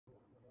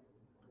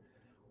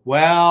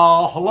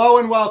Well, hello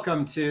and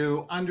welcome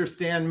to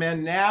Understand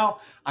Men Now.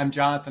 I'm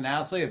Jonathan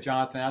Aslay of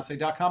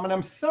jonathanashlay.com, and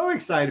I'm so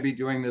excited to be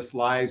doing this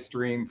live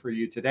stream for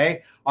you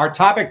today. Our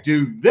topic,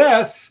 do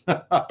this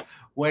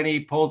when he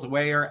pulls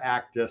away or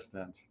act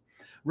distant.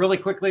 Really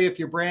quickly, if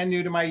you're brand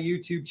new to my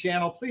YouTube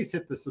channel, please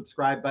hit the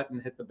subscribe button,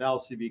 hit the bell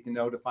so you can be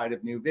notified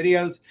of new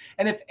videos.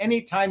 And if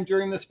any time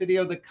during this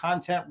video the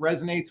content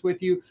resonates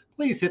with you,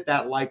 please hit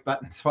that like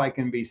button so I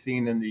can be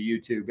seen in the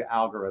YouTube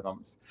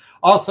algorithms.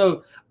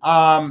 Also,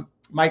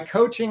 my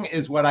coaching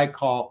is what I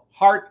call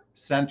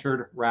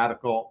heart-centered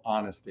radical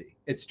honesty.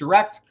 It's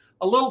direct,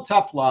 a little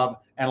tough love,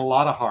 and a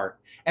lot of heart.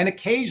 And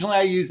occasionally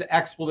I use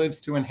expletives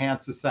to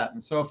enhance a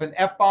sentence. So if an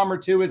F-bomb or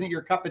two isn't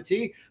your cup of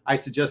tea, I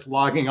suggest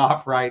logging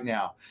off right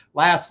now.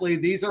 Lastly,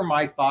 these are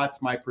my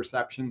thoughts, my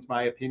perceptions,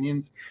 my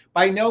opinions.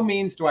 By no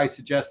means do I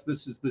suggest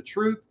this is the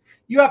truth.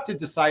 You have to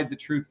decide the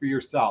truth for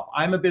yourself.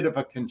 I'm a bit of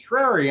a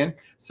contrarian,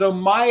 so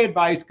my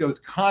advice goes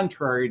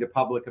contrary to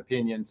public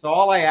opinion. So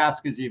all I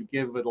ask is you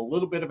give it a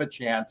little bit of a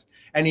chance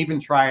and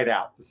even try it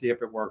out to see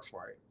if it works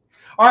for you.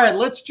 All right,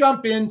 let's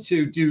jump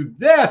into do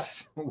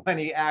this when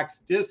he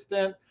acts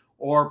distant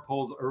or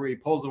he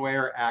pulls away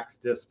or acts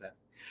distant.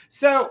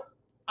 So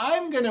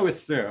I'm going to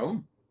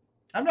assume,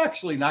 I'm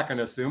actually not going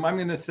to assume, I'm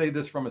going to say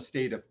this from a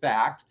state of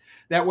fact,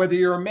 that whether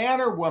you're a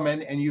man or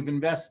woman and you've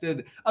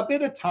invested a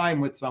bit of time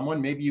with someone,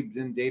 maybe you've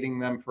been dating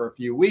them for a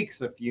few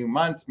weeks, a few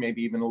months,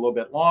 maybe even a little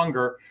bit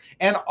longer,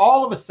 and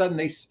all of a sudden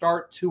they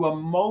start to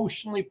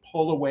emotionally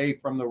pull away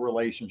from the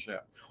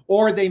relationship,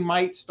 or they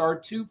might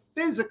start to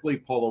physically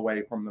pull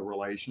away from the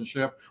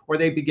relationship, or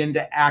they begin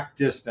to act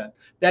distant,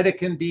 that it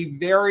can be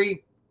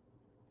very,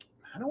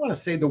 I don't want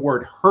to say the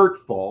word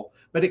hurtful,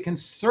 but it can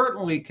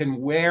certainly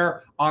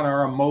wear on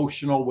our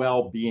emotional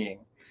well-being.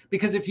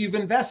 Because if you've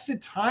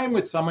invested time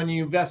with someone,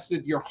 you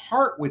invested your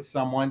heart with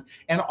someone,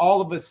 and all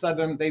of a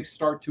sudden they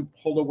start to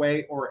pull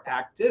away or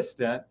act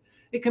distant,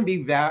 it can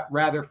be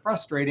rather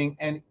frustrating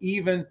and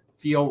even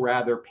feel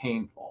rather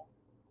painful.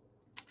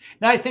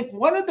 Now, I think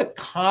one of the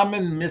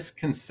common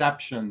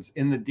misconceptions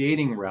in the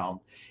dating realm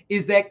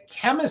is that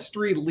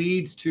chemistry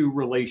leads to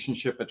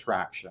relationship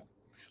attraction.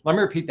 Let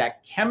me repeat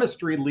that.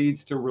 Chemistry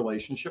leads to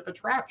relationship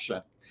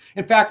attraction.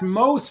 In fact,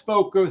 most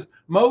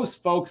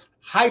folks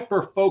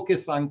hyper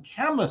focus on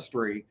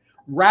chemistry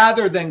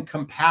rather than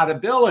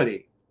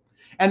compatibility.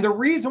 And the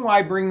reason why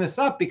I bring this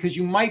up, because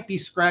you might be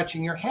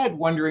scratching your head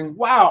wondering,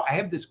 wow, I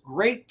have this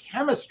great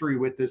chemistry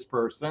with this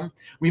person.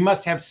 We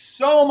must have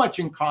so much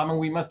in common.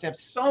 We must have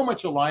so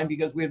much aligned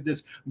because we have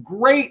this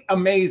great,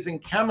 amazing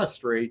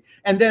chemistry.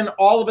 And then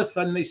all of a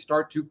sudden they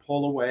start to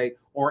pull away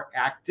or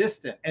act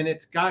distant. And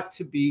it's got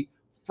to be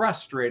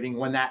frustrating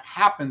when that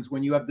happens,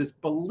 when you have this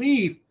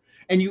belief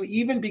and you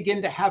even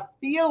begin to have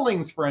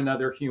feelings for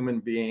another human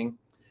being.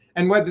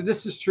 And whether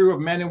this is true of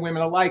men and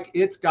women alike,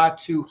 it's got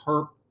to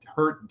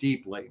hurt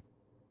deeply.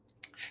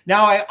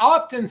 Now, I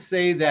often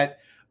say that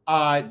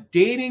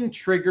dating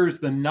triggers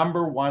the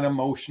number one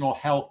emotional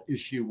health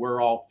issue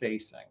we're all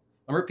facing.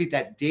 I'll repeat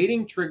that.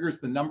 Dating triggers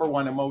the number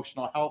one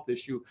emotional health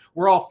issue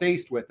we're all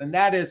faced with. And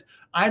that is,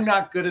 I'm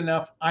not good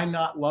enough, I'm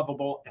not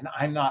lovable, and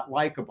I'm not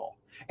likable.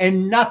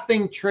 And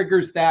nothing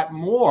triggers that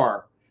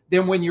more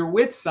than when you're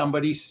with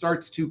somebody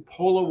starts to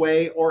pull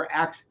away or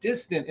acts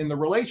distant in the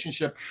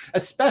relationship,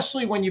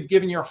 especially when you've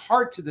given your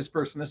heart to this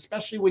person,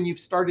 especially when you've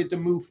started to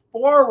move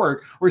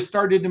forward or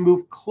started to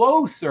move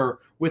closer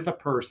with a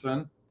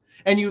person.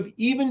 And you've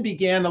even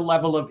began a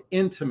level of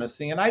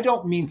intimacy. And I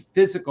don't mean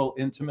physical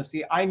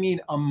intimacy, I mean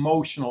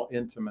emotional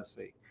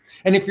intimacy.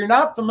 And if you're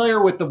not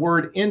familiar with the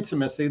word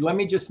intimacy, let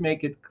me just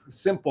make it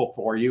simple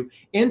for you.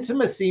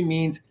 Intimacy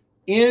means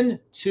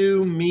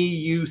into me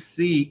you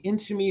see.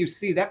 Into me you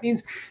see. That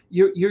means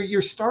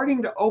you're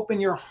starting to open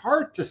your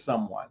heart to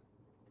someone.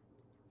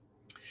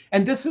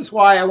 And this is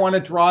why I want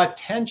to draw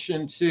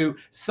attention to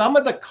some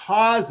of the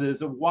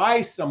causes of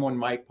why someone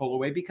might pull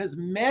away, because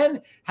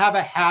men have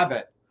a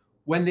habit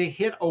when they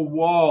hit a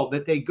wall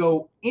that they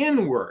go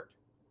inward.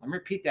 Let me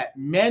repeat that.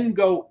 Men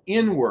go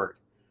inward.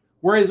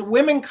 Whereas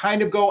women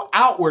kind of go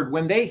outward.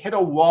 When they hit a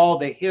wall,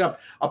 they hit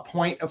a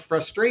point of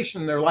frustration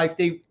in their life,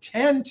 they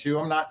tend to,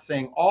 I'm not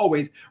saying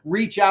always,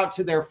 reach out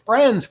to their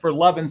friends for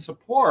love and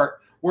support,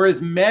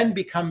 whereas men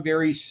become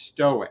very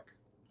stoic,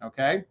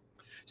 okay?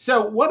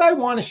 So what I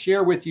want to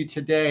share with you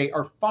today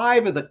are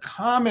 5 of the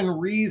common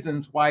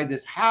reasons why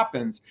this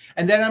happens.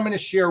 And then I'm going to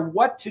share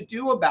what to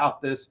do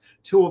about this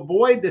to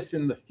avoid this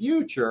in the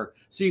future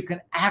so you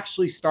can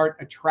actually start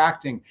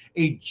attracting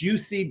a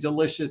juicy,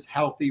 delicious,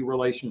 healthy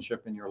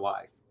relationship in your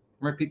life.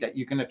 Repeat that.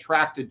 You can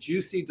attract a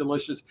juicy,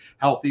 delicious,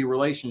 healthy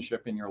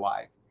relationship in your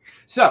life.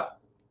 So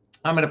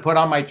I'm going to put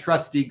on my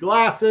trusty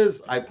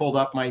glasses. I pulled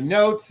up my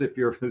notes, if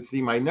you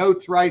see my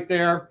notes right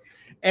there.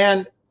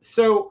 And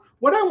so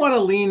what I want to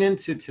lean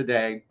into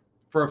today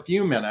for a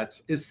few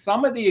minutes is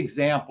some of the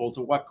examples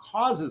of what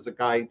causes a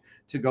guy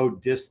to go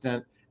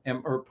distant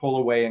or pull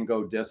away and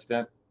go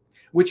distant,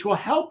 which will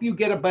help you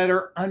get a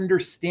better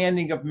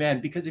understanding of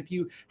men. Because if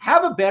you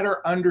have a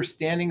better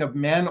understanding of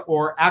men,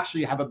 or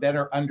actually have a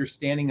better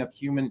understanding of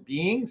human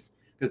beings,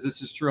 because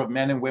this is true of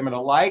men and women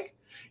alike,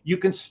 You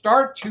can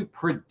start to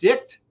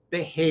predict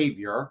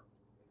behavior.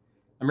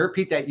 I'm going to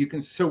repeat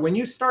that. So when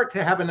you start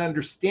to have an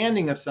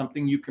understanding of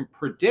something, you can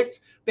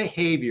predict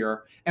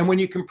behavior. And when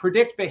you can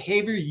predict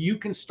behavior, you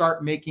can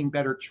start making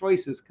better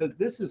choices, because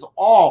this is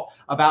all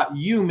about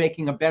you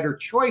making a better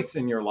choice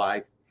in your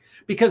life.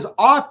 Because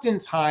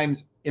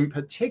oftentimes, in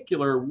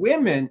particular,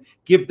 women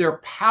give their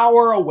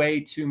power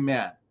away to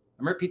men.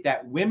 I'm going to repeat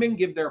that. Women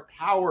give their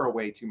power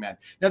away to men.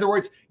 In other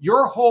words,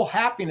 your whole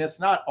happiness,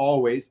 not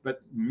always,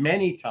 but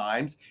many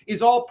times,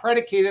 is all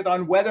predicated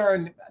on whether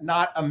or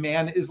not a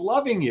man is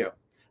loving you.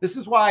 This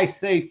is why I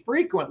say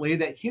frequently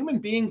that human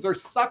beings are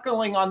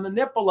suckling on the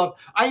nipple of,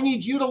 I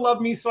need you to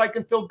love me so I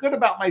can feel good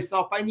about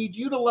myself. I need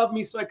you to love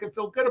me so I can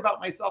feel good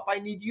about myself. I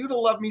need you to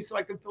love me so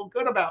I can feel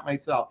good about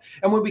myself.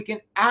 And when we can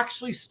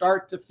actually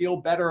start to feel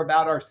better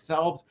about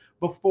ourselves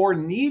before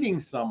needing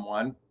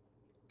someone,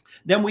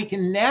 then we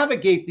can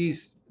navigate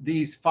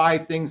these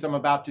 5 things I'm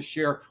about to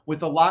share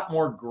with a lot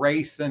more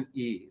grace and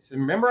ease. And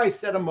remember, I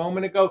said a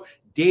moment ago,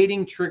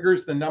 dating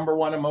triggers the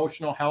 #1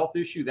 emotional health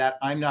issue, that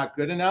I'm not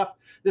good enough.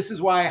 This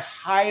is why I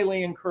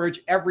highly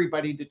encourage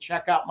everybody to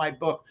check out my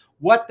book,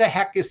 What the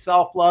Heck is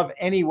Self-Love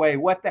Anyway?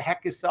 What the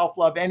Heck is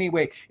Self-Love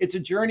Anyway? It's a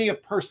journey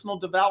of personal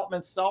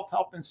development,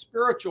 self-help, and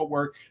spiritual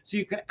work, so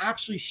you can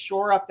actually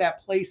shore up that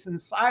place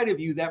inside of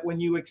you that when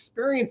you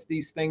experience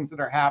these things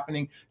that are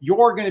happening,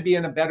 you're going to be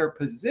in a better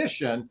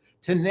position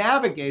to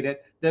navigate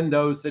it than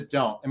those that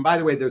don't. And by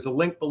the way, there's a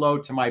link below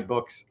to my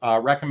books,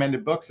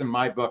 recommended books, and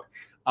my book,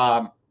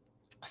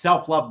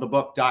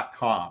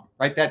 selflovethebook.com.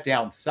 Write that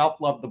down,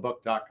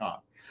 selflovethebook.com.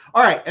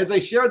 All right, as I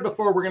shared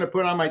before, we're going to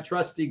put on my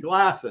trusty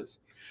glasses.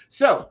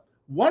 So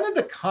one of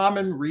the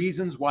common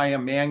reasons why a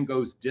man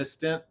goes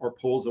distant or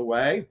pulls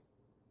away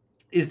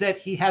is that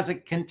he has a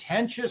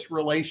contentious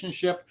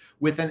relationship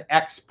with an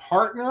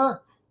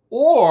ex-partner,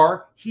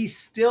 or he's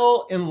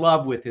still in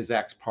love with his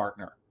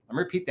ex-partner. I'm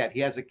going to repeat that.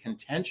 He has a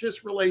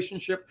contentious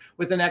relationship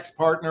with an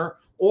ex-partner,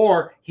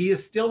 or he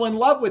is still in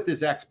love with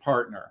his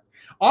ex-partner.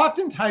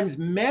 Oftentimes,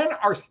 men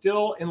are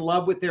still in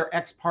love with their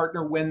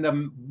ex-partner when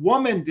the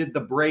woman did the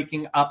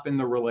breaking up in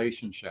the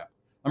relationship.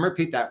 I'm going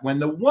to repeat that. When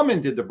the woman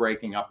did the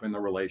breaking up in the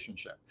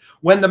relationship.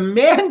 When the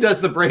man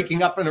does the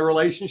breaking up in a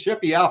relationship,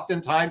 he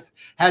oftentimes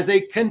has a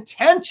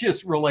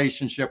contentious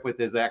relationship with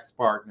his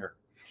ex-partner.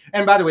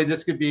 And by the way,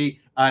 this could be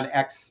an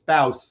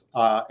ex-spouse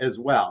as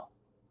well.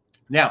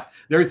 Now,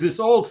 there's this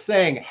old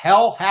saying,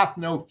 hell hath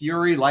no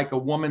fury like a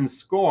woman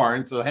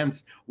scorned. So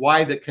hence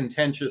why the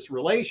contentious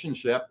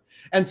relationship.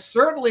 And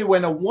certainly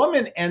when a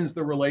woman ends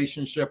the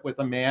relationship with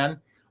a man,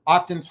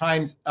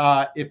 oftentimes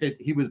if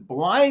he was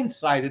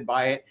blindsided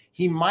by it,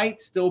 he might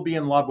still be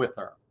in love with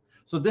her.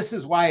 So this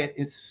is why it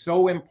is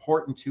so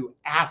important to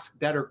ask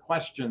better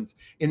questions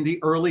in the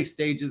early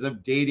stages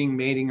of dating,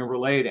 mating, and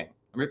relating.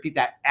 I repeat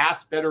that,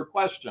 ask better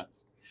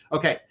questions.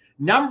 Okay,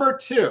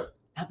 #2.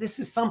 Now, this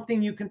is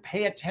something you can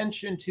pay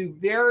attention to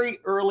very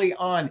early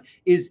on,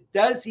 is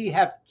does he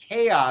have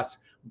chaos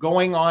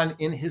going on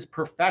in his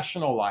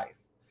professional life?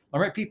 I'll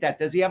repeat that.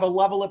 Does he have a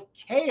level of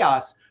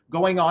chaos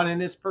going on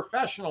in his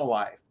professional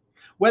life?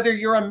 Whether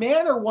you're a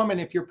man or woman,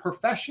 if your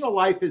professional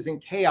life is in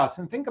chaos,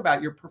 and think about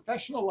it, your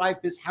professional life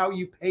is how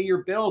you pay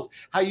your bills,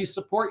 how you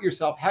support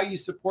yourself, how you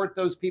support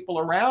those people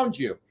around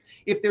you.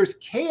 If there's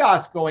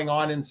chaos going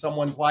on in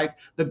someone's life,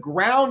 the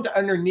ground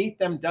underneath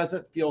them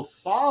doesn't feel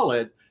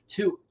solid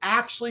to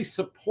actually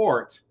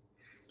support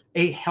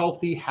a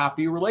healthy,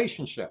 happy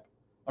relationship.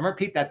 I'm going to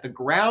repeat that. The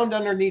ground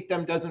underneath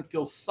them doesn't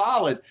feel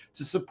solid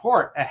to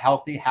support a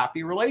healthy,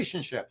 happy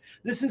relationship.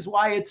 This is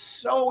why it's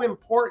so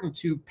important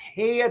to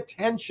pay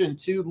attention,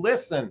 to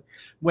listen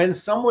when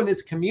someone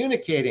is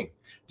communicating.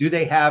 Do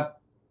they have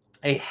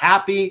a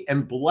happy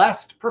and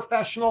blessed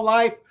professional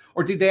life,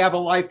 or do they have a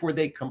life where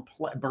they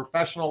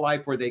professional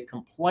life where they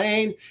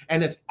complain,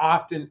 and it's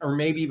often, or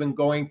maybe even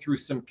going through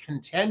some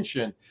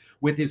contention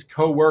with his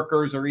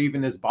coworkers or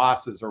even his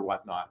bosses or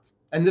whatnot?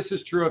 And this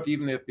is true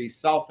even if he's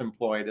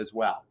self-employed as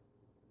well.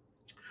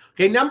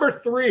 Okay,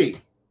 #3,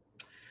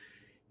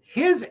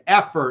 his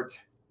effort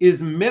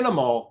is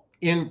minimal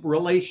in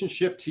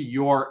relationship to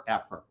your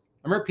effort.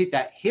 I'm going to repeat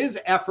that. His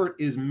effort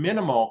is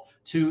minimal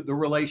to the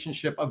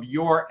relationship of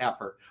your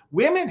effort.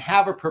 Women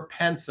have a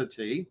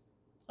propensity,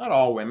 not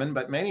all women,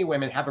 but many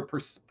women have a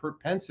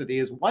propensity,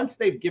 is once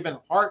they've given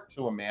heart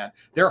to a man,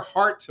 their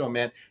heart to a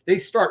man, they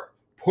start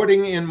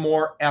putting in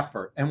more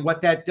effort. And what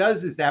that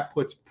does is that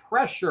puts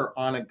pressure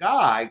on a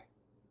guy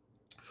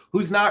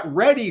who's not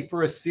ready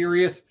for a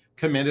serious,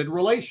 committed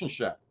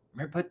relationship.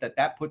 Let me put that.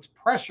 That puts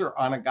pressure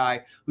on a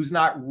guy who's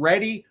not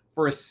ready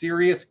for a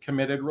serious,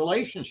 committed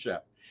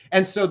relationship.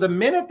 And so the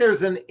minute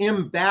there's an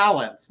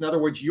imbalance, in other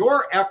words,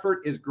 your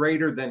effort is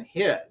greater than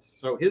his.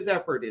 So his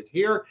effort is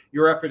here,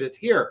 your effort is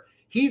here.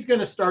 He's going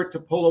to start to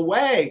pull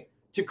away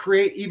to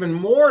create even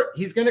more.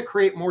 He's going to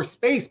create more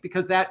space,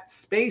 because that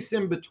space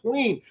in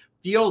between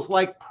feels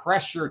like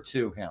pressure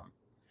to him.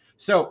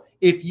 So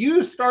if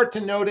you start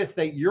to notice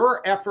that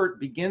your effort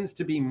begins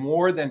to be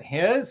more than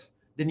his,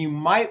 then you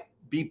might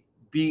be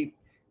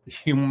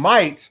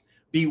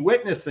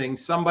witnessing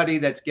somebody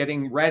that's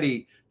getting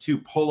ready to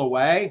pull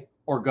away.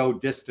 or go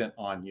distant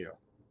on you.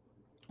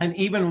 And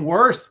even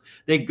worse,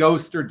 they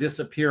ghost or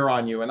disappear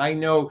on you. And I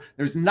know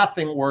there's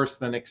nothing worse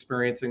than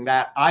experiencing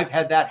that. I've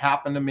had that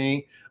happen to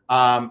me.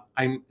 And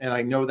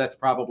I know that's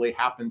probably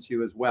happened to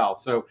you as well.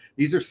 So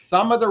these are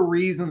some of the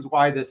reasons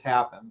why this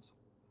happens.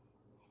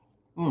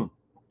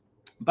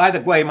 By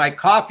the way, my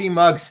coffee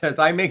mug says,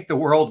 I make the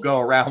world go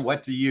around.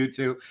 What do you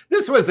do?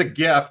 This was a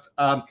gift.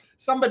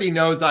 Somebody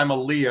knows I'm a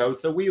Leo,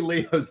 so we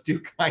Leos do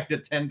kind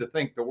of tend to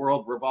think the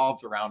world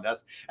revolves around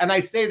us. And I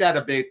say that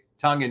a bit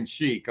tongue in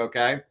cheek,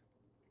 okay?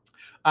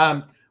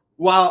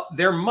 While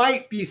there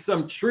might be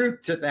some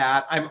truth to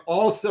that, I'm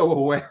also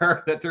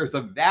aware that there's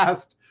a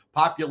vast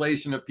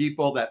population of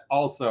people that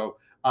also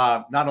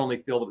not only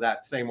feel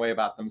that same way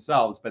about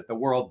themselves, but the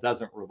world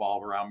doesn't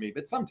revolve around me.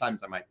 But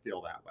sometimes I might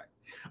feel that way.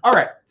 All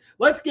right,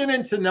 let's get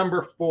into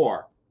number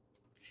 4.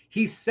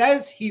 He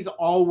says he's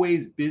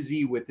always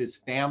busy with his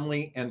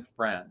family and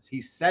friends. He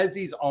says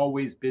he's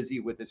always busy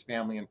with his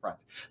family and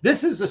friends.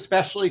 This is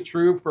especially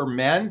true for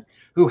men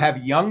who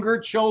have younger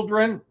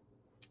children.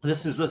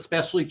 This is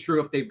especially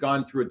true if they've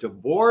gone through a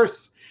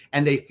divorce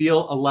and they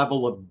feel a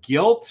level of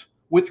guilt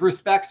with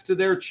respects to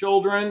their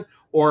children,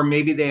 or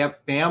maybe they have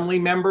family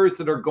members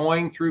that are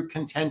going through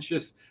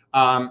contentious,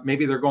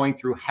 maybe they're going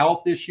through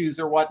health issues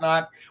or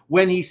whatnot.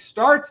 When he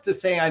starts to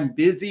say, I'm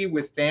busy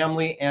with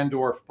family and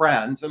or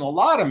friends, and a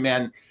lot of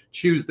men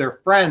choose their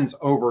friends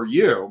over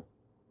you.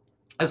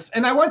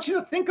 And I want you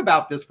to think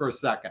about this for a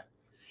second.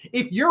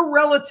 If you're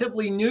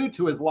relatively new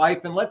to his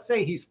life, and let's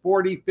say he's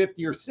 40,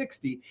 50, or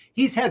 60,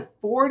 he's had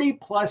 40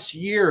 plus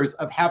years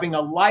of having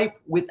a life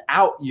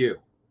without you.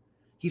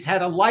 He's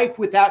had a life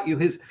without you.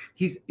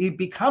 He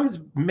becomes,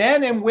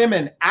 men and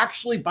women,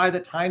 actually, by the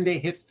time they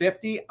hit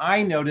 50,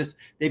 I notice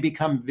they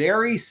become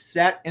very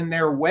set in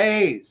their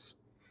ways.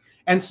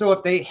 And so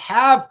if they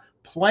have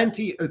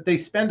plenty, if they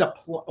spend a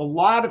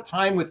lot of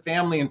time with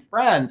family and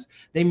friends,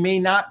 they may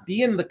not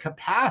be in the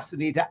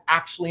capacity to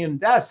actually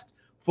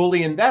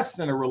fully invest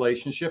in a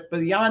relationship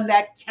beyond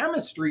that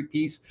chemistry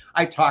piece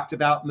I talked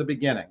about in the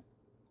beginning.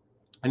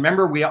 And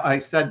remember, I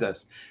said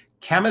this,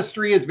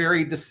 chemistry is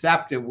very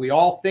deceptive. We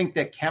all think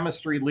that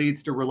chemistry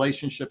leads to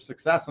relationship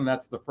success, and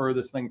that's the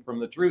furthest thing from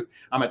the truth.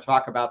 I'm going to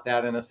talk about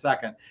that in a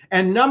second.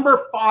 And number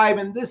 5,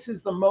 and this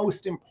is the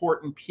most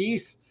important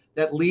piece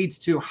that leads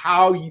to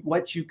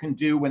what you can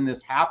do when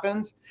this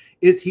happens,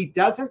 is he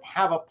doesn't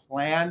have a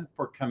plan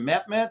for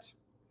commitment,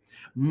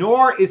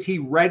 nor is he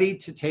ready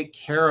to take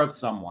care of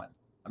someone.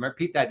 I'm going to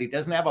repeat that. He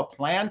doesn't have a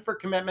plan for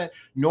commitment,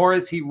 nor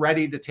is he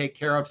ready to take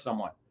care of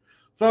someone.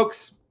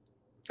 Folks,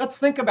 let's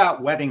think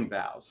about wedding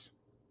vows.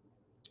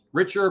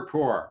 Rich or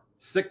poor,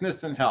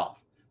 sickness and health,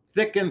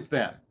 thick and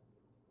thin,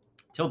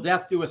 till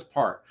death do us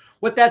part.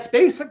 What that's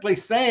basically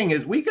saying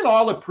is we can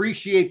all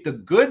appreciate the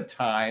good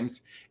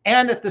times,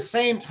 and at the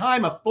same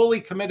time, a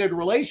fully committed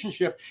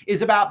relationship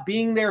is about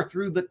being there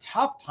through the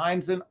tough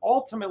times. And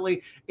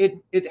ultimately,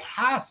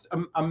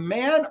 a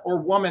man or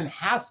woman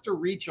has to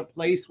reach a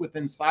place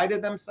within inside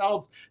of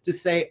themselves to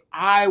say,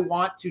 I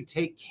want to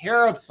take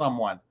care of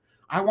someone.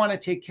 I want to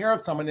take care of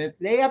someone. And if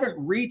they haven't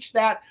reached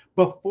that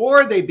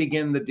before they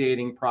begin the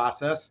dating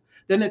process,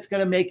 then it's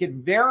going to make it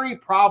very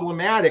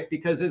problematic,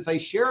 because as I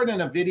shared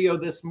in a video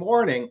this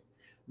morning,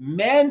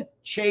 men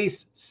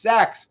chase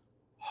sex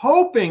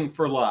hoping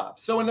for love.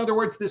 So in other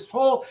words, this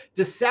whole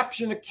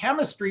deception of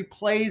chemistry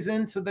plays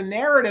into the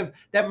narrative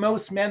that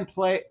most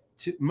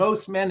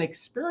men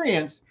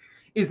experience,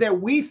 is that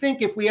we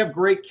think if we have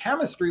great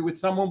chemistry with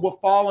someone, we'll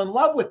fall in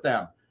love with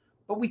them.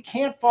 But we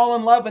can't fall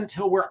in love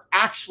until we're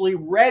actually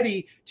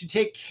ready to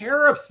take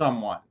care of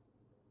someone.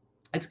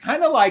 It's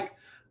kind of like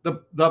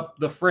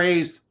the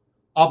phrase,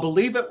 I'll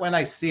believe it when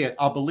I see it.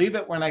 I'll believe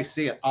it when I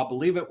see it. I'll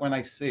believe it when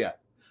I see it.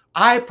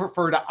 I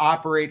prefer to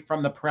operate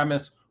from the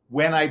premise,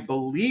 when I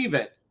believe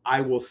it,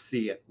 I will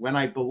see it. When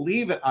I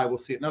believe it, I will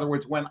see it. In other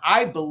words, when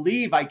I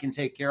believe I can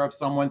take care of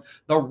someone,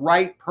 the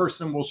right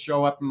person will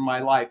show up in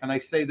my life. And I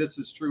say this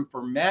is true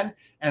for men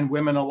and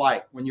women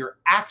alike, when you're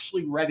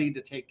actually ready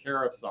to take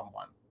care of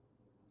someone.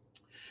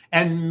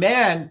 And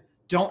men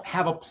don't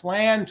have a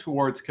plan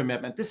towards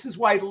commitment. This is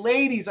why,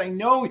 ladies, I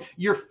know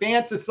you're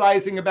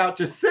fantasizing about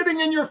just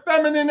sitting in your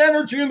feminine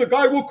energy and the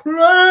guy will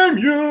claim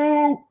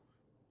you.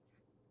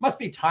 Must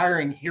be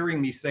tiring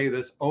hearing me say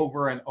this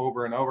over and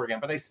over and over again.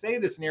 But I say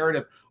this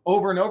narrative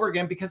over and over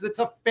again because it's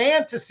a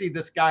fantasy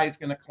this guy is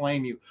going to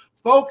claim you.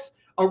 Folks,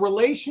 a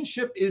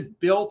relationship is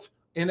built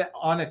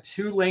on a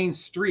 2-lane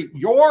street.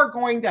 You're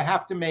going to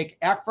have to make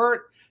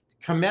effort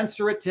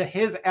commensurate to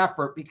his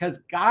effort, because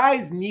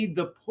guys need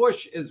the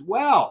push as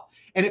well.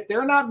 And if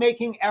they're not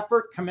making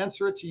effort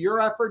commensurate to your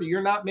effort, or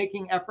you're not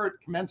making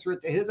effort commensurate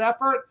to his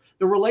effort,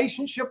 the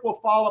relationship will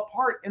fall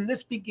apart. And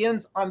this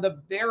begins on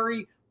the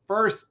very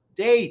first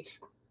date.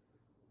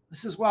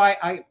 This is why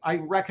I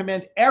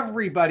recommend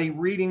everybody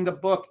reading the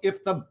book,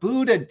 If the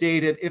Buddha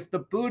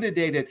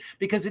Dated,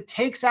 because it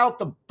takes out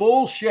the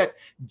bullshit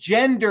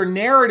gender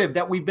narrative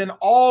that we've been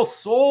all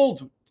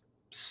sold.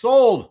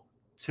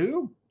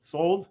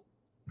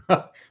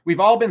 We've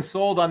all been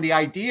sold on the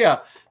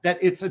idea that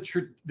it's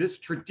this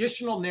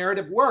traditional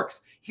narrative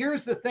works.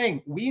 Here's the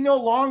thing. We no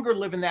longer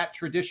live in that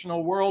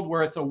traditional world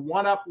where it's a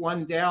one up,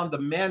 one down. The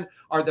men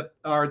are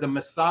the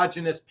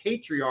misogynist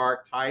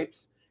patriarch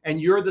types,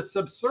 and you're the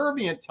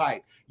subservient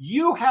type.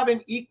 You have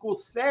an equal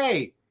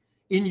say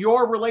in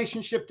your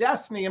relationship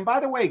destiny. And by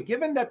the way,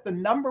 given that the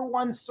number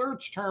one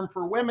search term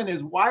for women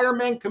is why are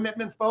men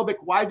commitment phobic?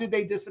 Why did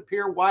they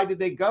disappear? Why did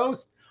they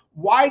ghost?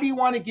 Why do you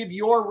want to give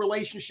your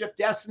relationship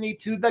destiny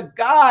to the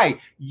guy?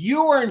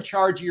 You are in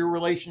charge of your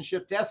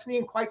relationship destiny.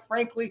 And quite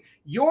frankly,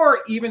 you're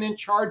even in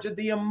charge of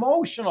the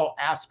emotional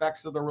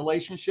aspects of the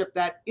relationship,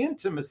 that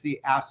intimacy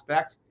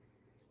aspect,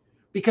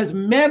 because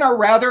men are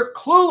rather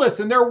clueless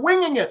and they're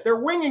winging it. They're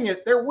winging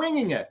it. They're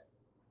winging it.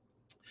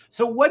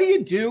 So what do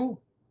you do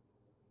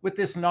with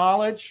this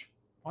knowledge?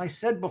 Well, I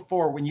said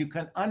before, when you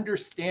can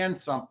understand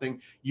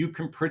something, you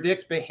can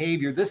predict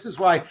behavior. This is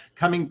why,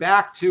 coming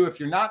back to, if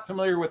you're not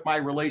familiar with my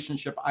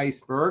relationship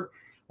iceberg, I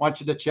want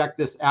you to check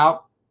this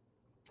out.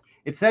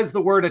 It says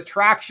the word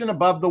attraction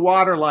above the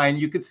waterline.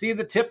 You can see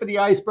the tip of the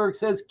iceberg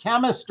says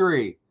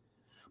chemistry.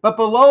 But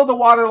below the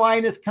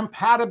waterline is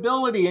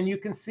compatibility. And you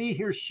can see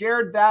here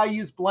shared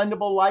values,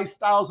 blendable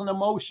lifestyles, and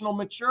emotional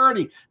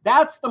maturity.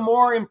 That's the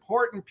more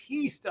important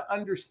piece to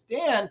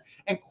understand.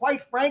 And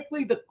quite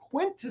frankly, the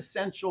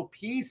quintessential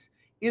piece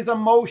is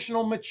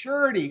emotional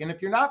maturity. And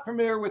if you're not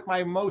familiar with my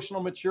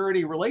emotional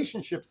maturity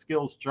relationship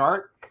skills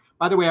chart,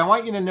 by the way, I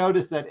want you to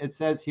notice that it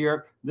says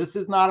here, this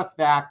is not a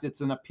fact,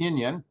 it's an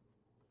opinion.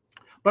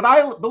 But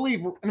I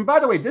believe, and by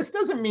the way, this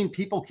doesn't mean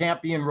people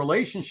can't be in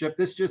relationship.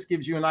 This just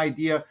gives you an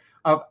idea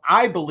of,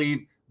 I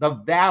believe, the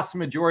vast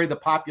majority of the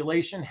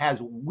population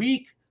has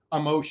weak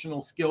emotional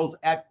skills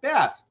at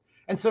best.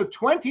 And so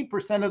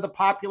 20% of the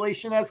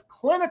population has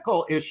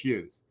clinical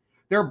issues.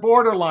 They're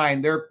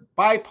borderline, they're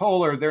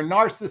bipolar, they're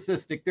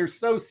narcissistic, they're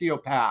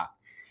sociopath.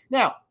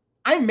 Now,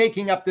 I'm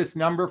making up this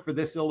number for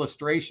this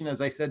illustration. As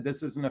I said,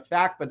 this isn't a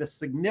fact, but a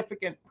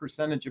significant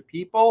percentage of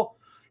people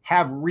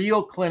have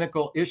real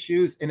clinical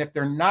issues. And if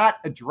they're not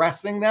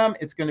addressing them,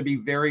 it's going to be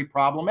very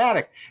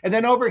problematic. And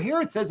then over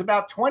here, it says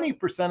about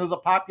 20% of the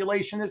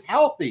population is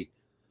healthy.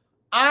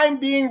 I'm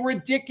being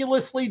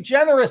ridiculously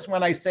generous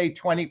when I say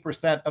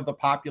 20% of the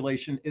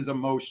population is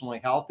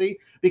emotionally healthy,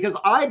 because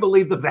I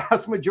believe the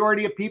vast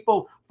majority of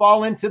people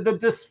fall into the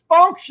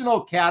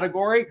dysfunctional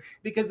category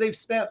because they've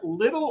spent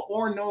little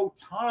or no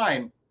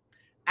time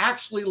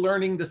actually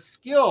learning the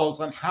skills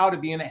on how to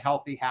be in a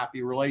healthy,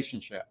 happy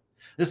relationship.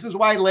 This is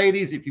why,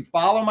 ladies, if you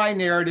follow my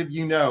narrative,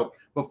 you know,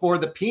 before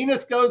the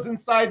penis goes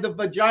inside the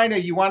vagina,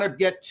 you want to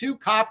get 2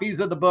 copies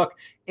of the book,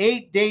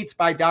 8 Dates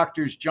by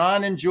Doctors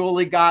John and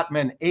Julie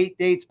Gottman, 8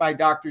 Dates by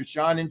Doctors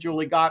John and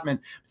Julie Gottman,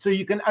 so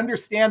you can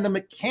understand the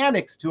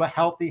mechanics to a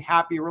healthy,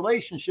 happy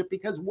relationship.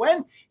 Because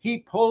when he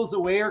pulls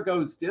away or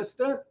goes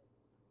distant,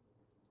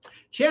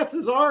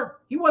 chances are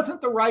he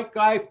wasn't the right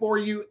guy for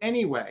you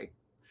anyway.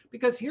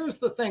 Because here's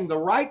the thing, the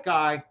right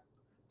guy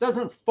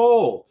doesn't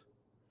fold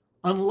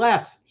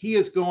unless he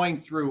is going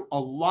through a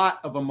lot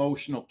of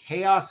emotional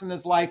chaos in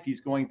his life. He's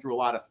going through a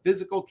lot of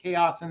physical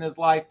chaos in his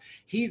life.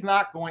 He's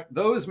not going,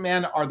 those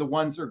men are the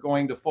ones that are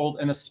going to fold,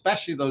 and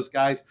especially those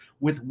guys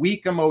with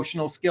weak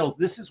emotional skills.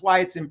 This is why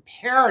it's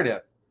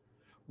imperative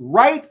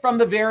right from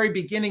the very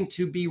beginning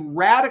to be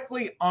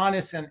radically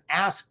honest and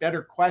ask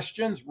better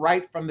questions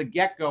right from the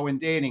get-go in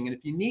dating. And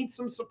if you need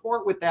some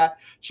support with that,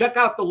 check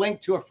out the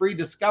link to a free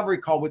discovery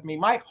call with me.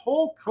 My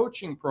whole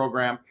coaching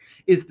program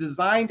is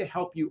designed to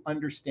help you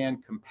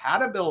understand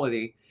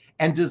compatibility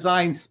and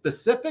design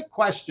specific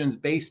questions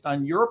based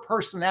on your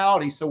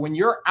personality. So when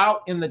you're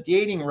out in the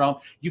dating realm,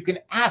 you can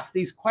ask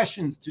these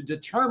questions to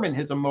determine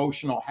his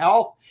emotional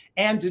health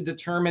and to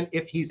determine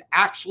if he's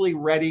actually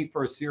ready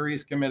for a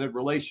serious committed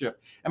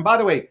relationship. And by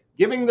the way,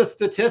 giving the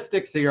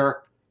statistics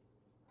here,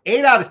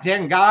 8 out of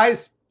 10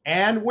 guys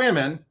and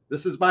women,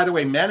 this is, by the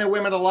way, men and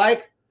women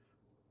alike,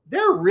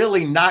 they're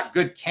really not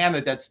good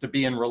candidates to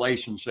be in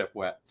relationship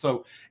with.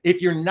 So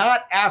if you're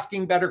not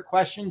asking better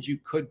questions, you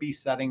could be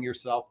setting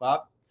yourself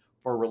up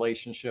for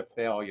relationship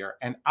failure.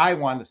 And I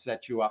want to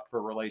set you up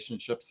for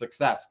relationship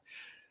success.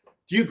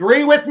 Do you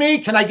agree with me?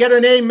 Can I get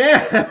an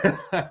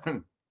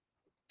amen?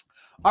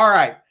 All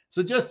right.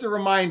 So just a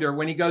reminder,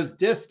 when he goes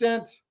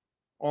distant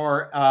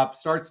or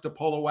starts to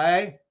pull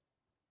away,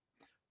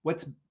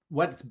 what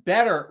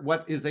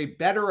is a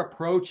better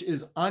approach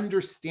is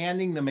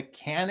understanding the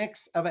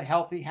mechanics of a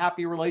healthy,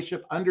 happy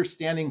relationship,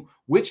 understanding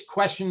which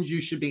questions you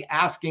should be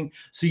asking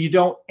so you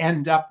don't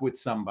end up with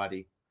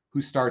somebody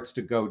who starts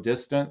to go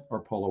distant or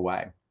pull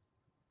away.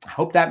 I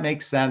hope that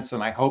makes sense,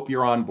 and I hope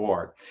you're on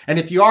board. And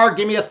if you are,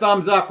 give me a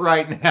thumbs up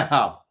right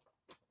now.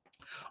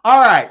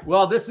 All right.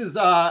 Well, this is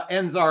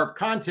ends our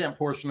content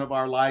portion of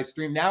our live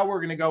stream. Now we're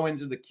going to go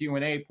into the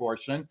Q&A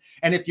portion.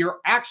 And if you're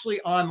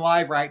actually on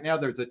live right now,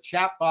 there's a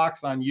chat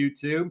box on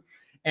YouTube,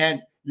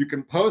 and you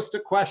can post a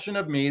question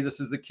of me.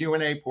 This is the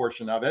Q&A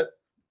portion of it.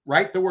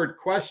 Write the word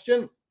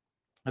question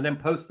and then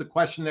post the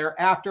question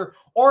thereafter,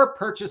 or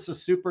purchase a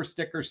super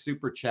sticker,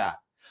 super chat.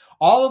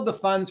 All of the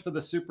funds for the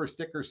super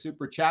sticker,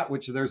 super chat,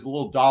 which there's a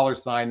little dollar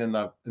sign in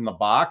the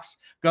box,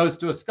 goes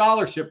to a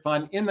scholarship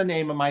fund in the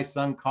name of my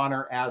son,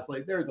 Connor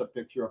Aslay. There's a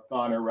picture of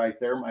Connor right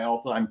there, my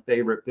all-time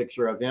favorite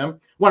picture of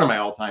him, one of my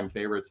all-time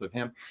favorites of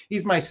him.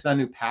 He's my son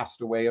who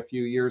passed away a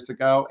few years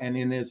ago, and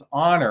in his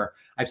honor,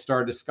 I've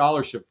started a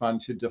scholarship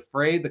fund to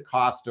defray the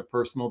cost of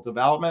personal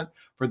development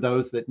for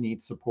those that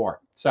need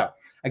support. So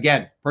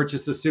again,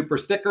 purchase a super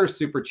sticker,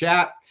 super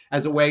chat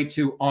as a way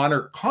to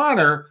honor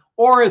Connor,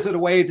 or is it a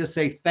way to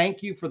say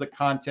thank you for the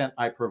content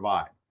I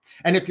provide?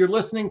 And if you're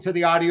listening to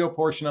the audio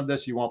portion of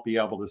this, you won't be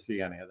able to see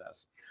any of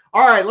this.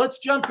 All right, let's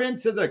jump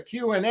into the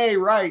Q&A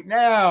right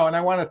now. And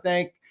I want to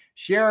thank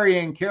Sherry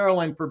and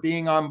Carolyn for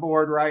being on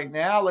board right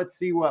now. Let's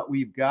see what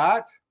we've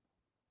got.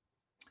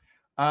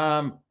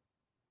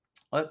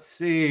 Let's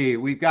see.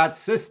 We've got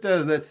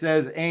Sista that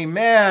says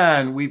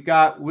amen. We've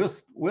got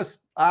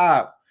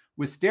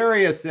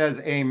Wisteria says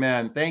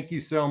amen. Thank you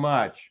so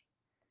much.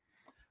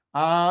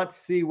 Let's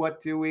see,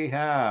 what do we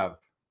have?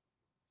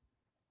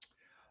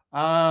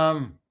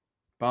 Bump,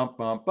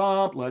 bump,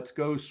 bump. Let's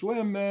go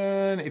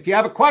swimming. If you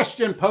have a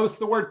question, post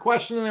the word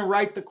question and then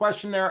write the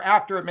question there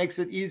after. It makes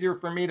it easier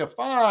for me to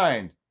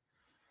find.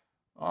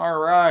 All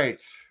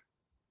right.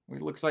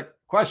 It looks like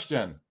a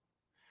question.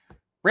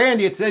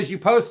 Brandy, it says you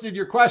posted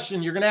your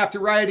question. You're going to have to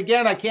write it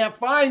again. I can't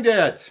find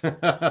it.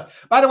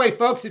 By the way,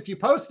 folks, if you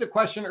posted a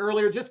question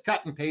earlier, just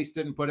cut and paste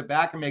it and put it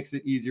back. It makes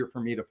it easier for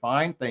me to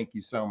find. Thank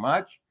you so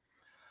much.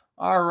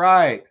 All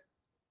right.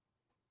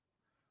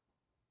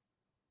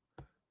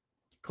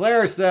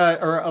 Claire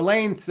said, or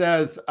Elaine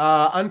says,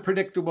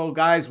 unpredictable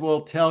guys will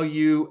not tell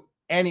you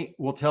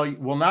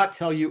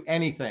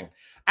anything.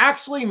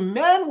 Actually,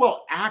 men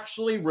will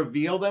actually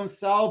reveal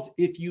themselves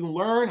if you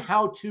learn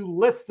how to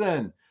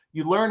listen.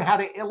 You learn how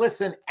to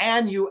listen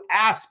and you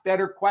ask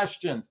better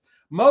questions.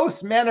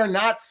 Most men are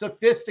not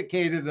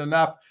sophisticated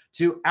enough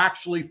to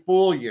actually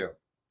fool you.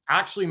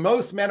 Actually,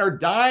 most men are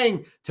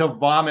dying to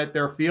vomit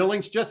their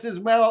feelings just as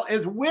well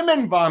as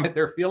women vomit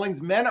their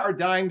feelings. Men are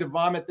dying to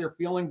vomit their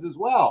feelings as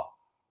well.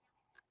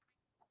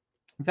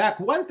 In fact,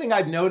 one thing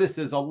I've noticed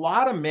is a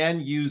lot of men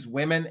use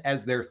women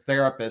as their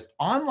therapist.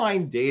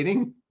 Online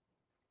dating,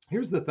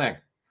 here's the thing.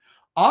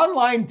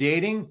 Online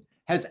dating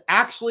has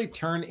actually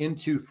turned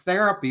into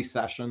therapy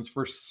sessions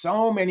for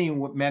so many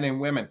men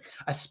and women,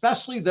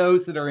 especially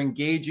those that are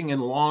engaging in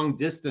long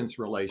distance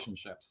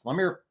relationships. Let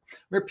me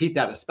repeat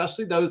that,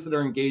 especially those that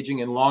are engaging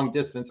in long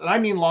distance. And I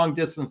mean long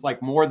distance,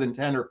 like more than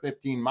 10 or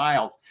 15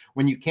 miles,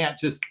 when you can't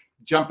just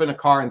jump in a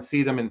car and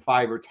see them in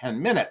 5 or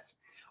 10 minutes.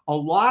 A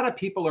lot of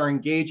people are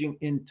engaging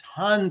in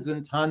tons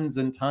and tons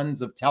and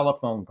tons of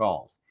telephone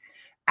calls,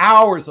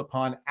 hours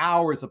upon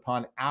hours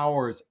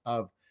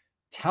of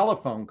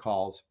telephone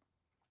calls,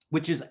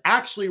 which is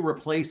actually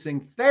replacing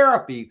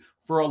therapy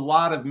for a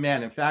lot of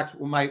men. In fact,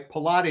 my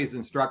Pilates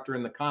instructor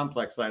in the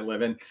complex I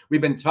live in,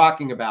 we've been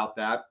talking about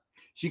that.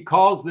 She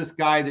calls this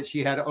guy that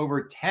she had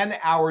over 10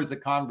 hours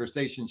of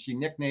conversation. She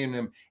nicknamed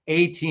him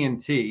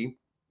AT&T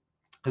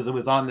because it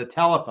was on the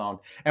telephone.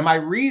 And my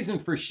reason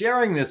for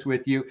sharing this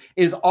with you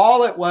is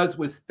all it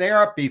was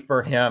therapy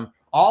for him.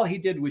 All he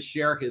did was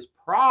share his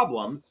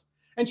problems,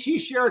 and she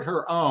shared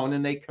her own,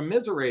 and they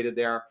commiserated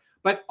there.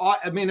 But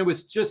I mean, it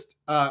was just,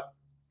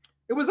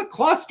 it was a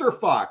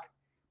clusterfuck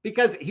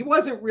because he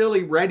wasn't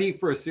really ready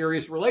for a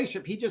serious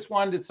relationship. He just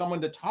wanted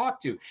someone to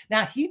talk to.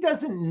 Now, he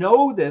doesn't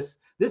know this.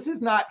 This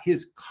is not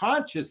his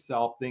conscious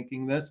self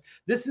thinking this.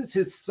 This is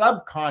his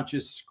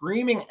subconscious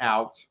screaming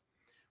out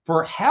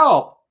for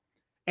help.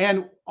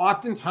 And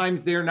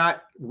oftentimes they're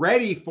not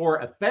ready for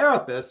a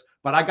therapist.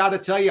 But I got to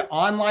tell you,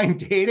 online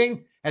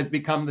dating has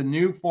become the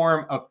new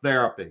form of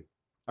therapy.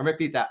 I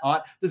repeat that.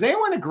 Does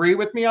anyone agree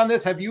with me on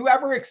this? Have you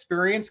ever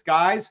experienced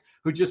guys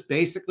who just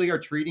basically are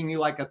treating you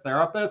like a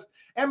therapist?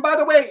 And by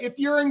the way, if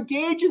you're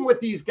engaging with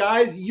these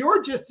guys,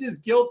 you're just as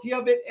guilty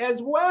of it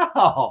as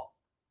well.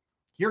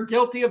 You're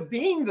guilty of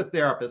being the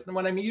therapist. And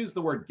when I use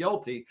the word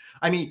guilty,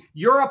 I mean,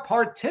 you're a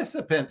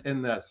participant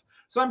in this.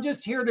 So I'm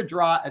just here to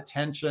draw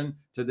attention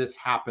to this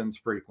happens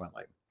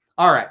frequently.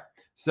 All right.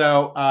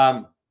 So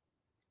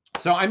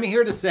I'm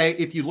here to say,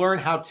 if you learn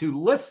how to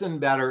listen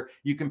better,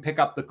 you can pick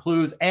up the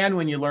clues, and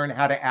when you learn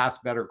how to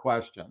ask better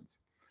questions.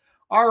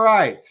 All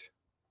right.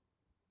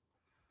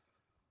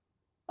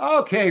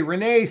 Okay,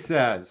 Renee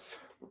says,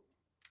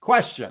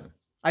 question.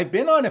 I've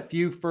been on a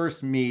few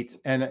first meets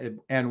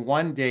and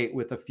one date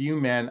with a few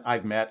men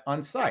I've met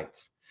on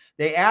sites.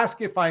 They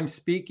ask if I'm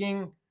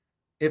speaking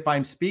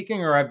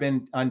or I've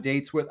been on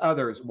dates with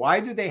others. Why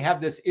do they have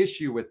this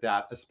issue with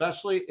that,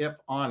 especially if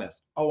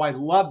honest? Oh, I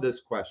love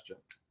this question.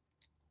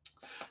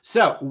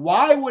 So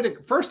why would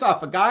it, first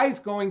off, a guy's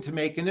going to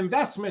make an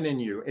investment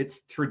in you.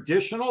 It's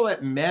traditional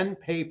that men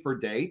pay for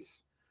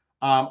dates.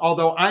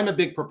 Although I'm a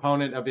big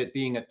proponent of it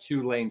being a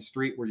two-lane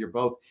street where you're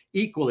both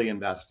equally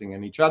investing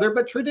in each other,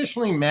 but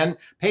traditionally men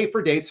pay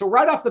for dates. So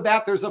right off the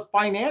bat, there's a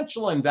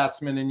financial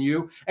investment in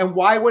you. And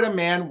why would a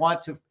man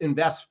want to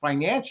invest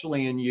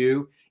financially in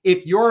you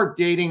if you're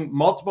dating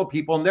multiple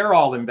people and they're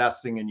all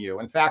investing in you.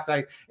 In fact,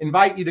 I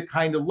invite you to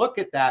kind of look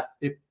at that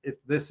if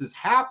this is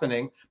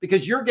happening,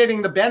 because you're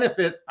getting the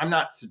benefit. I'm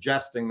not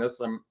suggesting this.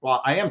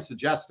 I am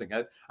suggesting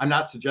it. I'm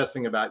not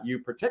suggesting about you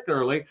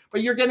particularly,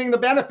 but you're getting the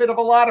benefit of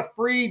a lot of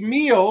free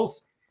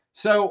meals.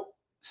 So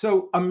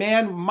a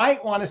man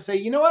might want to say,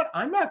 you know what?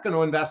 I'm not going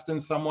to invest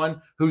in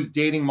someone who's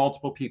dating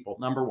multiple people.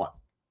 Number one.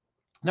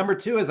 Number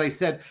two, as I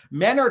said,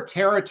 men are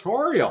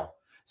territorial.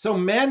 So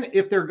men,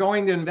 if they're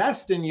going to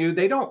invest in you,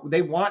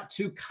 they want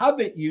to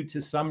covet you to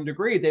some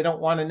degree. They don't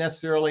want to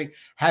necessarily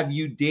have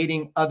you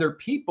dating other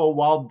people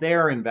while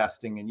they're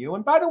investing in you.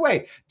 And by the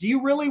way, do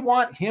you really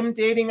want him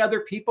dating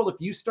other people? If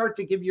you start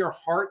to give your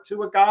heart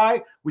to a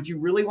guy, would you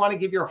really want to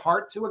give your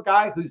heart to a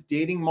guy who's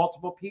dating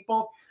multiple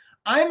people?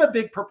 I'm a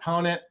big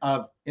proponent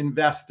of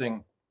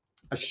investing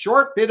a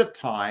short bit of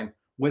time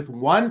with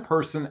one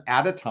person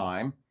at a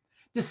time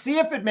to see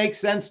if it makes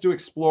sense to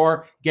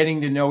explore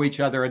getting to know each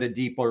other at a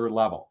deeper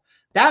level.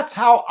 That's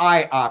how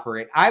I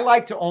operate. I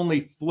like to only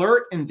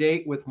flirt and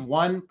date with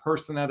one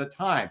person at a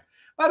time.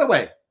 By the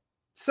way,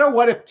 so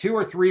what if 2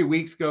 or 3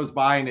 weeks goes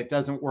by and it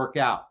doesn't work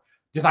out?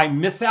 Did I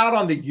miss out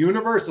on the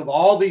universe of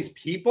all these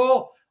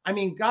people? I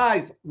mean,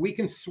 guys, we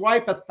can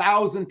swipe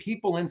 1,000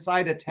 people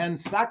inside of 10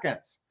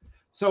 seconds.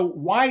 So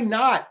why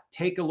not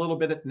take a little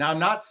bit of, now I'm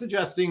not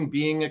suggesting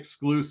being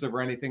exclusive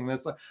or anything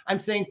this. I'm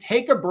saying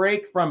take a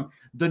break from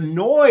the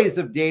noise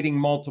of dating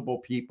multiple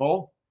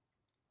people.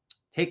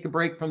 Take a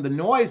break from the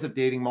noise of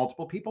dating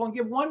multiple people and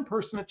give one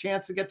person a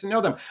chance to get to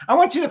know them. I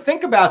want you to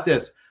think about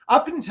this.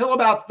 Up until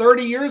about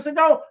 30 years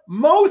ago,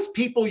 most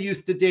people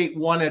used to date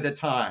one at a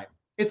time.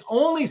 It's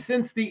only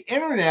since the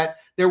internet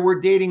that we're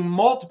dating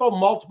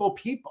multiple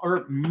people,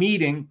 or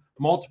meeting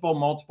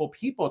multiple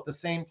people at the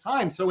same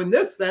time. So in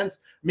this sense,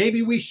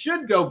 maybe we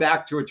should go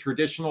back to a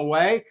traditional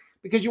way,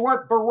 because you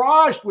weren't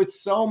barraged with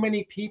so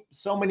many people,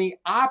 so many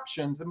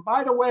options. And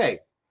by the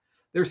way,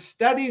 there's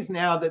studies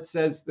now that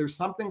says there's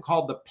something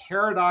called the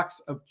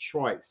paradox of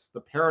choice,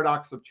 the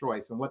paradox of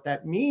choice. And what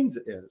that means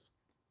is,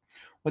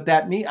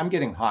 I'm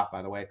getting hot,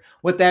 by the way.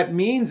 What that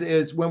means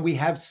is when we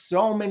have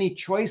so many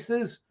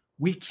choices,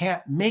 we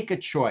can't make a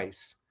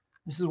choice.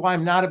 This is why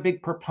I'm not a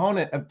big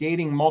proponent of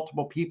dating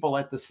multiple people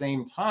at the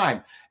same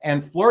time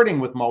and flirting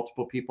with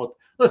multiple people.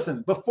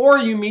 Listen, before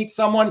you meet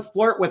someone,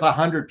 flirt with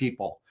 100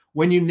 people.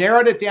 When you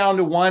narrowed it down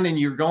to one and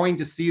you're going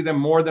to see them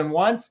more than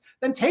once,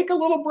 then take a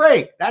little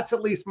break. That's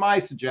at least my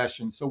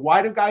suggestion. So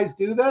why do guys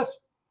do this?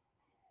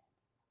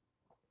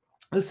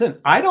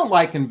 Listen, I don't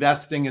like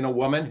investing in a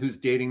woman who's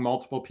dating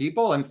multiple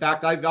people. In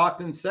fact, I've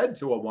often said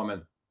to a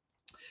woman,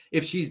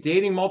 if she's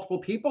dating multiple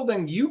people,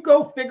 then you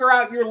go figure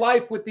out your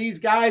life with these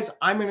guys.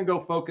 I'm going to go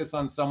focus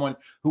on someone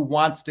who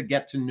wants to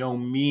get to know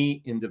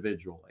me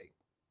individually.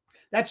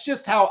 That's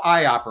just how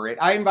I operate.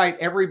 I invite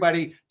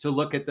everybody to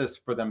look at this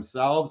for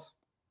themselves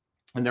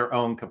in their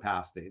own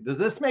capacity. Does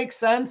this make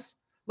sense?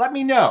 Let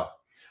me know.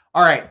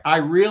 All right. I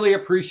really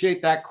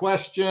appreciate that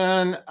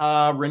question.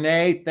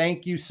 Renee,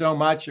 thank you so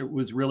much. It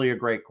was really a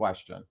great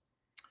question.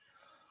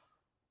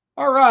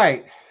 All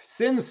right.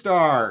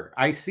 Sinstar,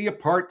 I see a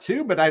part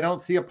 2, but I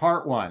don't see a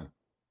part 1.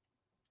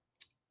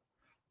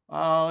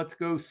 Let's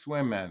go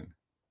swimming.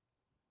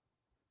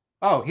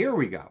 Oh, here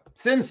we go.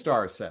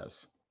 Sinstar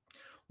says,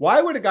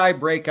 why would a guy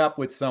break up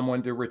with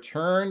someone to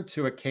return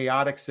to a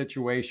chaotic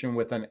situation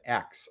with an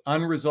ex?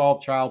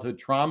 Unresolved childhood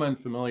trauma and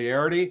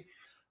familiarity?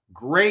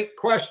 Great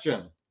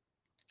question.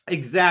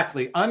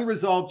 Exactly.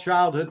 Unresolved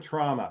childhood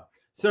trauma.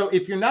 So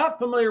if you're not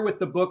familiar with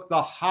the book,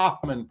 The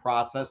Hoffman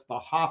Process,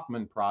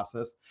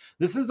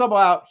 this is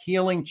about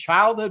healing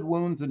childhood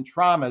wounds and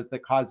traumas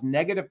that cause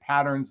negative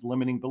patterns,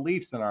 limiting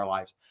beliefs in our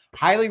lives.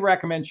 Highly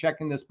recommend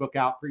checking this book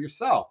out for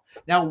yourself.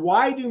 Now,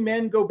 why do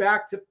men go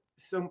back to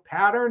some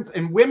patterns,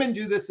 and women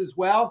do this as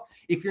well?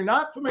 If you're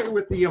not familiar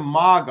with the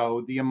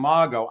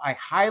imago, I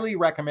highly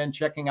recommend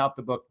checking out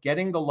the book,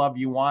 Getting the Love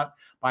You Want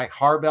by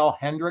Harvell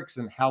Hendricks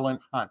and Helen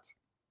Hunt.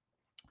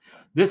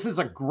 This is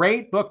a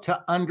great book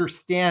to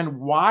understand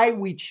why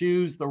we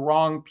choose the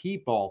wrong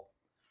people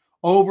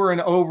over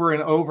and over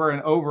and over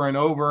and over and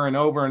over and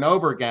over and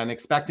over again,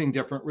 expecting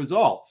different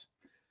results.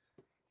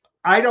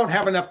 I don't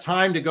have enough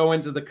time to go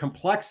into the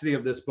complexity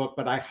of this book,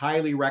 but I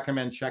highly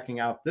recommend checking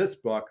out this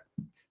book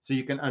so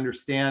you can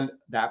understand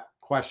that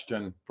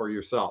question for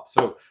yourself.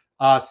 So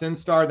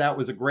Sinstar, that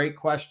was a great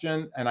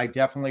question, and I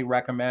definitely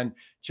recommend.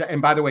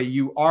 And by the way,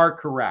 you are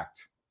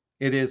correct.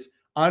 It is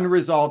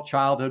unresolved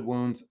childhood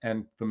wounds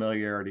and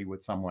familiarity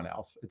with someone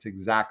else. It's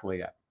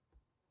exactly it.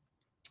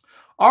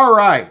 All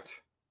right.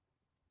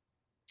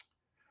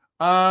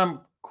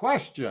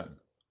 Question.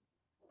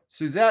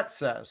 Suzette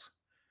says,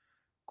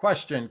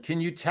 question,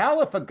 can you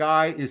tell if a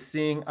guy is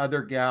seeing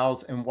other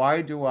gals, and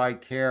why do I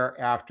care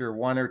after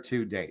 1 or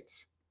 2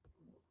 dates?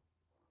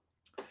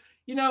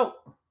 You know,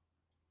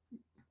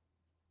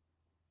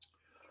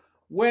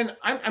 when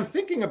I'm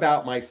thinking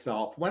about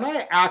myself, when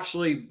I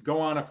actually go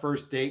on a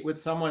first date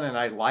with someone and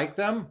I like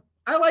them,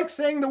 I like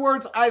saying the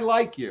words, I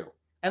like you,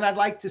 and I'd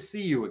like to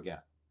see you again.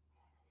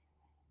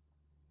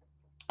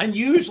 And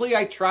usually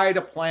I try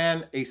to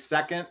plan a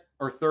second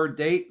or third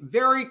date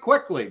very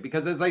quickly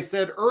because, as I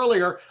said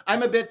earlier,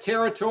 I'm a bit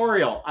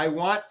territorial. I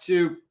want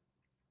to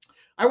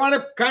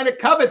kind of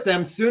covet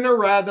them sooner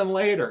rather than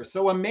later.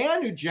 So a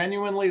man who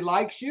genuinely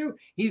likes you,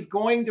 he's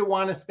going to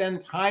want to spend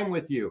time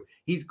with you.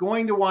 He's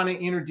going to want to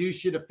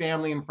introduce you to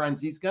family and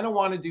friends. He's going to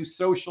want to do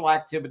social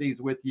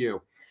activities with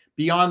you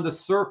beyond the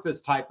surface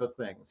type of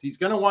things. He's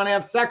going to want to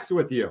have sex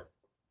with you.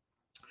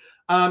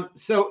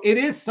 So it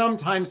is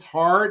sometimes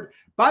hard.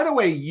 By the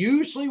way,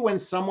 usually when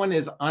someone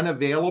is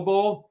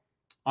unavailable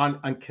on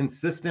a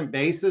consistent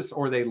basis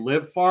or they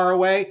live far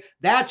away,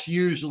 that's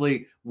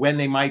usually when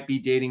they might be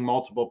dating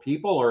multiple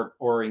people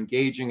or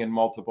engaging in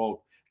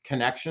multiple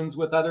connections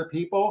with other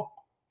people.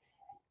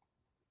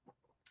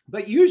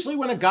 But usually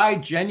when a guy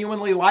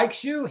genuinely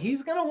likes you,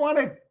 he's going to want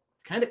to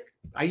kind of,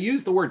 I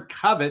use the word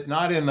covet,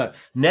 not in the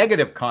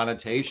negative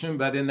connotation,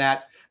 but in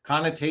that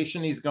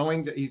connotation, he's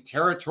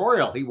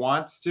territorial. He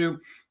wants to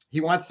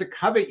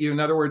covet you. In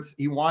other words,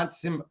 he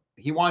wants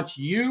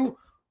you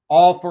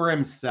all for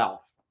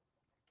himself.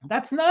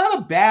 That's not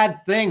a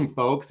bad thing,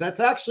 folks. That's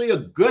actually a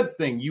good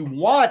thing. You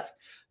want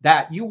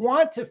that. You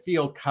want to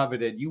feel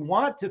coveted. You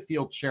want to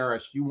feel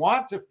cherished. You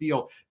want to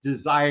feel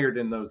desired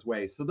in those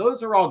ways. So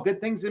those are all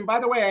good things. And by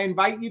the way, I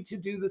invite you to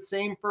do the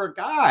same for a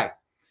guy.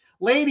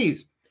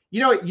 Ladies,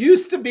 it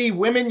used to be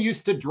women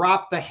used to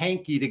drop the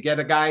hanky to get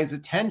a guy's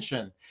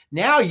attention.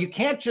 Now you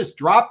can't just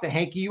drop the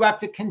hanky. You have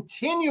to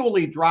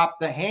continually drop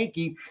the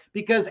hanky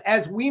because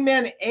as we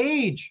men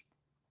age,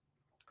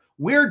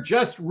 we're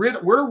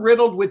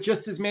riddled with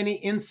just as many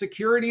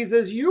insecurities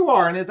as you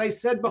are. And as I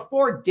said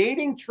before,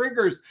 dating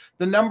triggers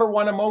the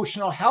 #1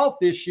 emotional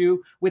health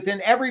issue within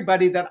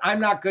everybody that I'm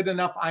not good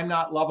enough, I'm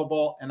not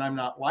lovable, and I'm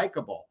not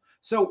likable.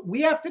 So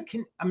we have to,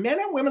 men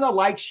and women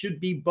alike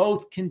should be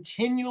both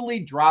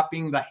continually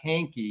dropping the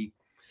hanky.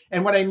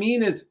 And what I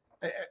mean is,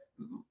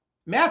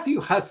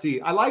 Matthew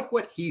Hussey, I like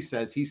what he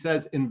says. He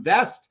says,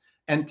 invest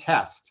and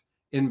test,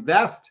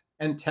 invest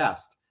and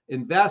test.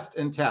 Invest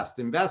and test,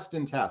 invest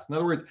and test. In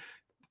other words,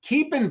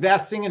 keep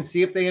investing and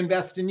see if they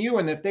invest in you.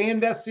 And if they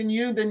invest in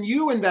you, then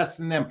you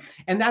invest in them.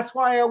 And that's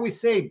why I always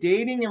say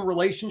dating and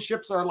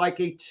relationships are like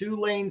a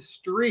two-lane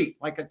street,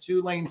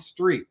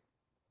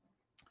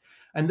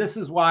 And this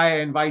is why I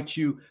invite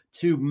you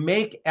to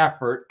make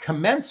effort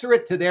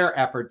commensurate to their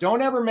effort.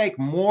 Don't ever make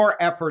more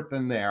effort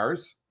than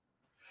theirs.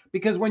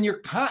 Because when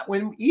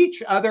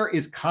each other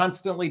is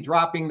constantly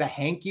dropping the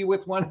hanky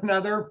with one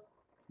another,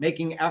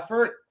 making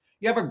effort,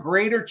 you have a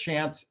greater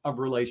chance of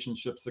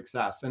relationship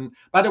success. And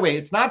by the way,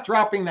 it's not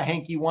dropping the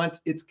hanky once,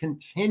 it's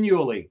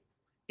continually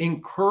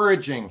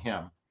encouraging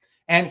him.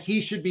 And he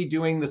should be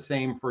doing the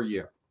same for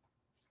you.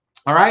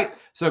 All right.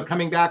 So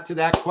coming back to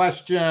that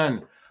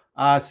question,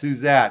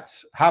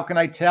 Suzette, how can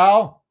I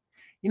tell?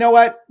 You know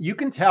what? You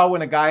can tell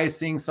when a guy is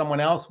seeing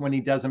someone else when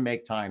he doesn't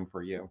make time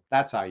for you.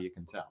 That's how you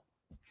can tell.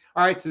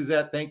 All right,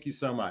 Suzette, thank you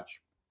so much.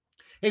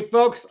 Hey,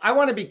 folks, I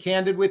want to be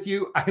candid with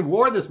you. I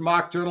wore this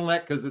mock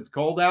turtleneck because it's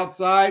cold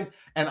outside,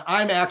 and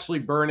I'm actually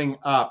burning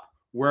up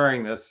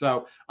wearing this.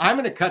 So I'm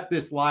going to cut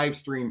this live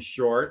stream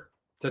short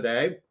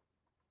today.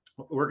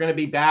 We're going to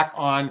be back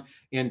on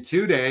in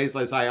 2 days,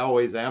 as I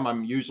always am.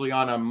 I'm usually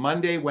on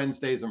Monday,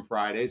 Wednesdays, and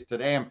Fridays.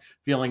 Today, I'm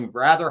feeling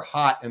rather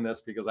hot in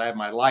this because I have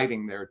my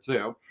lighting there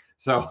too.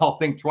 So I'll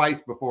think twice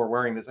before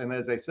wearing this. And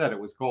as I said, it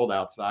was cold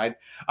outside.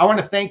 I want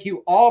to thank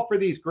you all for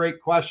these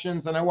great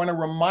questions. And I want to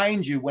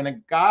remind you, when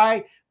a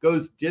guy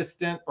goes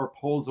distant or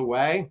pulls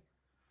away,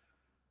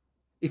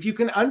 if you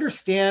can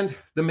understand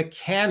the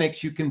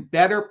mechanics, you can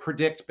better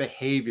predict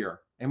behavior.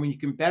 And when you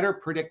can better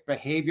predict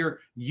behavior,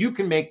 you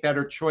can make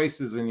better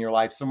choices in your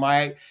life. So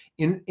my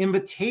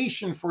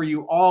invitation for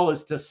you all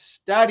is to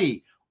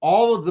study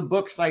all of the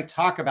books I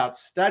talk about,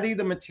 study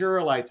the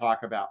material I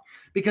talk about,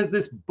 because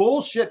this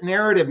bullshit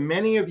narrative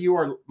many of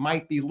you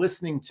might be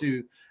listening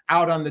to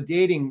out on the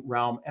dating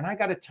realm. And I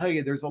got to tell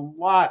you, there's a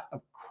lot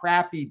of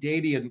crappy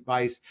dating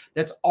advice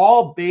that's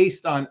all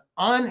based on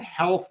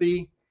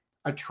unhealthy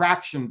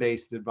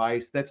attraction-based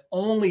advice that's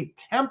only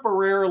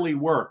temporarily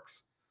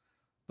works.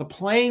 The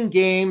playing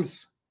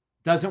games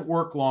doesn't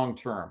work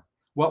long-term.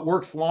 What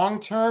works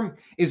long-term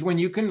is when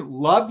you can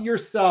love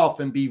yourself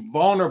and be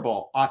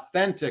vulnerable,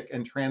 authentic,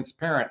 and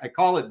transparent. I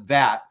call it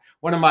that.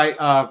 One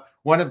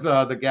of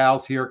the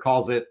gals here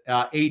calls it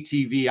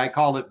ATV. I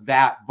call it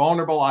that,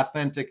 vulnerable,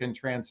 authentic, and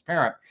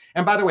transparent.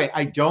 And by the way,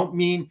 I don't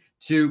mean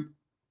to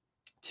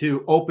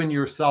open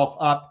yourself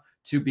up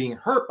to being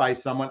hurt by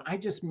someone. I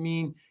just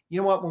mean, you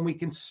know what, when we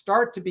can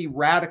start to be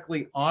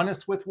radically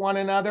honest with one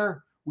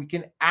another, we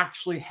can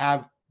actually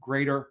have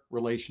greater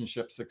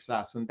relationship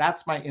success. And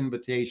that's my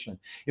invitation.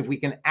 If we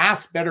can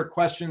ask better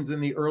questions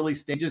in the early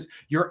stages,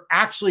 you're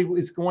actually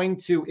is going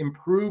to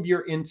improve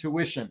your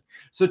intuition.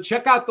 So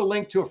check out the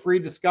link to a free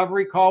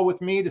discovery call with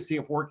me to see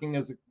if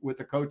working with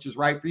a coach is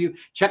right for you.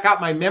 Check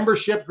out my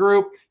membership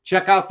group.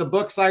 Check out the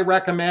books I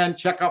recommend.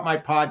 Check out my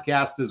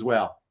podcast as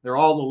well. They're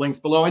all the links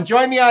below. And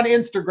join me on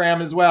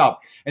Instagram as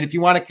well. And if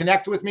you want to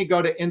connect with me,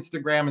 go to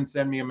Instagram and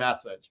send me a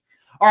message.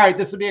 All right,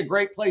 this would be a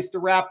great place to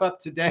wrap up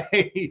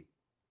today.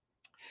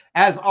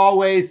 As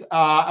always,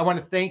 I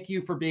want to thank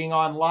you for being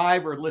on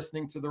live or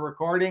listening to the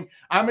recording.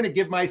 I'm going to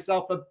give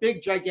myself a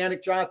big,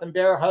 gigantic Jonathan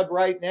Bear hug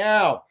right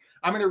now.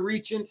 I'm going to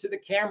reach into the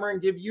camera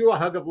and give you a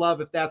hug of love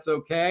if that's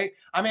okay.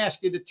 I'm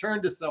asking you to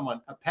turn to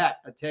someone, a pet,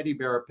 a teddy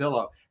bear, a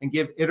pillow, and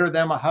give it or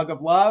them a hug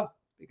of love,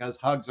 because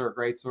hugs are a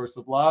great source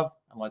of love.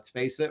 And let's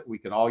face it, we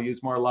could all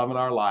use more love in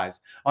our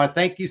lives. I want to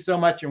thank you so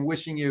much and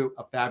wishing you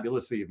a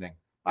fabulous evening.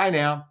 Bye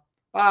now.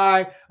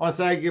 Bye. I want to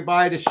say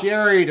goodbye to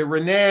Sherry, to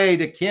Renee,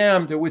 to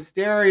Kim, to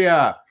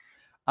Wisteria,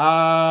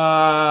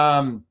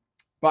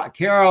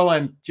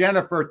 Carolyn,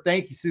 Jennifer,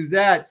 thank you,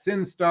 Suzette,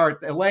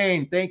 Sinstart,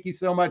 Elaine, thank you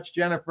so much,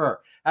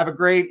 Jennifer. Have a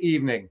great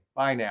evening.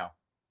 Bye now.